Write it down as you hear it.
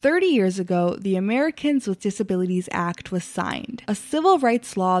30 years ago, the Americans with Disabilities Act was signed, a civil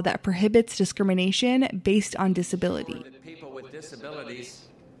rights law that prohibits discrimination based on disability. People with disabilities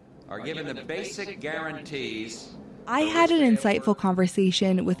are given the basic guarantees. I had an insightful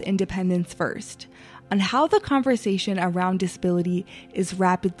conversation with Independence First on how the conversation around disability is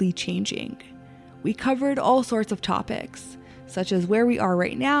rapidly changing. We covered all sorts of topics, such as where we are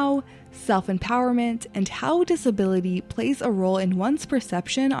right now, self-empowerment, and how disability plays a role in one's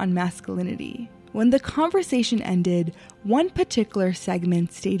perception on masculinity. When the conversation ended, one particular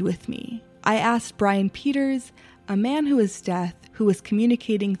segment stayed with me. I asked Brian Peters, a man who is deaf, who was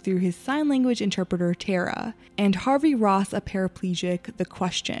communicating through his sign language interpreter, Tara, and Harvey Ross, a paraplegic, the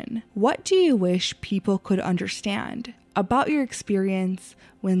question, what do you wish people could understand about your experience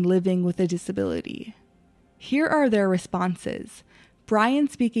when living with a disability? Here are their responses. Brian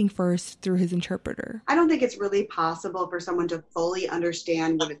speaking first through his interpreter. I don't think it's really possible for someone to fully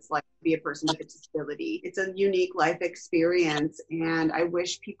understand what it's like to be a person with a disability. It's a unique life experience, and I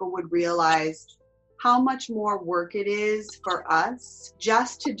wish people would realize how much more work it is for us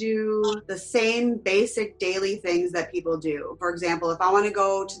just to do the same basic daily things that people do. For example, if I want to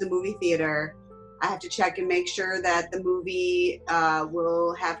go to the movie theater, I have to check and make sure that the movie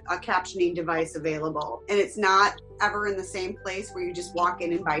will have a captioning device available. And it's not ever in the same place where you just walk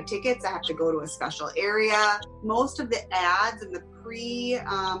in and buy tickets. I have to go to a special area. Most of the ads and the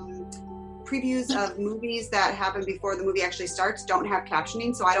previews of movies that happen before the movie actually starts don't have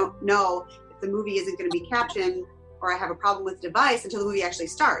captioning, so I don't know if the movie isn't going to be captioned or I have a problem with the device until the movie actually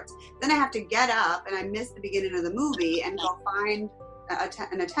starts. Then I have to get up and I miss the beginning of the movie and go find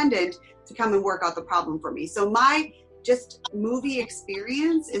an attendant to come and work out the problem for me. So my just movie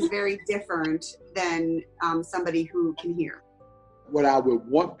experience is very different than somebody who can hear. What I would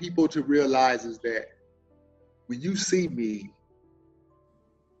want people to realize is that when you see me,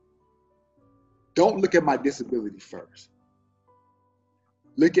 don't look at my disability first.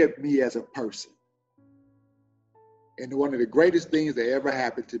 Look at me as a person. And one of the greatest things that ever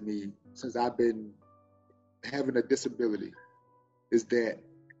happened to me since I've been having a disability is that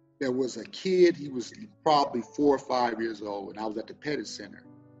there was a kid, he was probably 4 or 5 years old, and I was at the Pettit Center,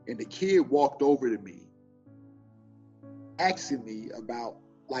 and the kid walked over to me, asking me about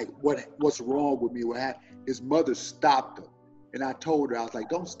like what's wrong with me, what happened. His mother stopped him, and I told her, I was like,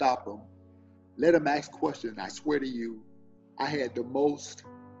 don't stop him, let him ask questions. I swear to you, I had the most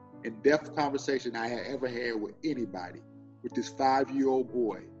in-depth conversation I had ever had with anybody, with this 5-year-old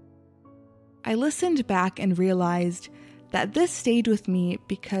boy. I listened back and realized that this stayed with me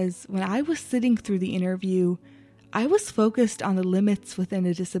because when I was sitting through the interview, I was focused on the limits within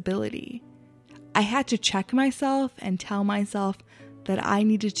a disability. I had to check myself and tell myself that I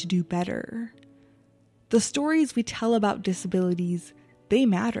needed to do better. The stories we tell about disabilities, they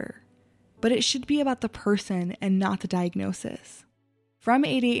matter, but it should be about the person and not the diagnosis. From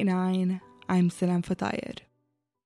 889, I'm Sanam Fatayed.